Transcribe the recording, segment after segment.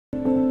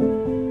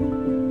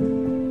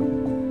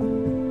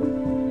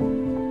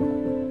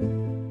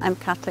I'm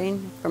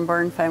Kathleen from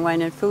Burren Fine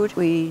Wine and Food.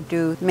 We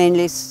do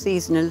mainly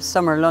seasonal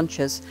summer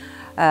lunches,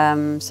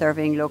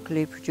 serving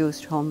locally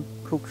produced home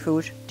cooked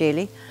food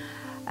daily.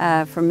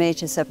 From May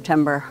to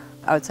September,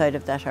 outside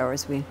of that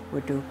hours, we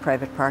would do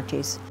private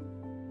parties.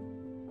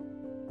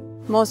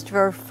 Most of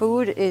our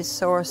food is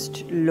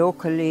sourced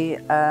locally.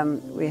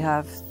 We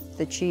have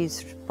the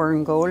cheese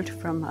Burren Gold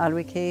from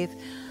Alwy Cave,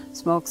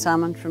 smoked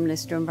salmon from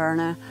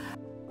Lisdoonvarna.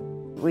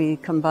 We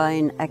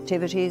combine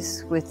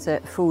activities with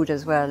food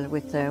as well,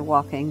 with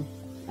walking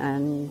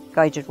and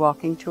guided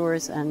walking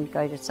tours and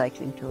guided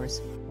cycling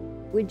tours.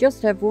 We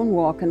just have one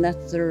walk, and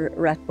that's the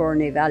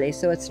Rathborney Valley.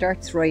 So it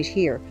starts right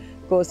here,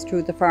 goes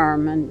through the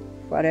farm, and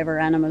whatever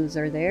animals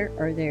are there.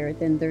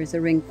 Then there's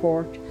a ring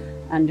fort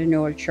and an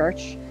old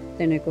church.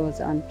 Then it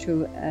goes on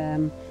to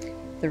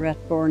the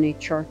Rathborney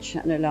Church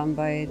and along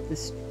by the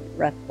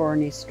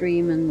Rathborney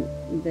stream.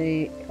 And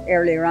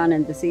earlier on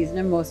in the season,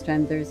 and most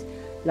time there's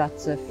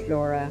lots of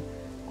flora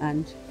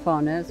and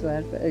fauna as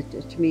well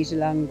to meet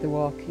along the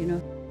walk, you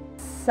know.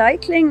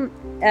 Cycling,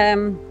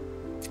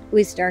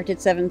 we start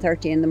at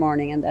 7:30 in the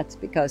morning, and that's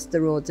because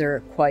the roads are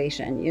quiet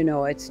and, you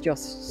know, it's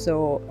just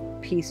so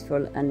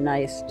peaceful and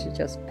nice to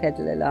just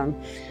pedal along.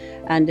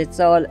 And it's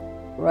all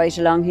right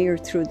along here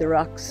through the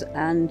rocks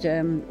and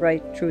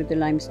right through the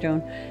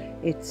limestone.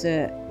 It's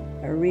a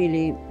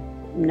really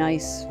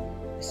nice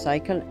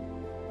cycle.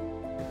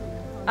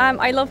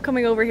 I love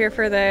coming over here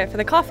for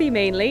the coffee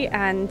mainly,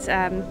 and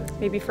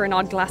maybe for an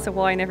odd glass of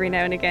wine every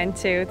now and again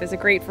too. There's a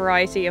great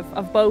variety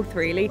of both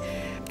really.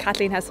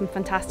 Kathleen has some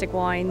fantastic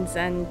wines,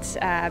 and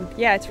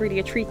yeah, it's really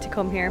a treat to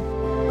come here.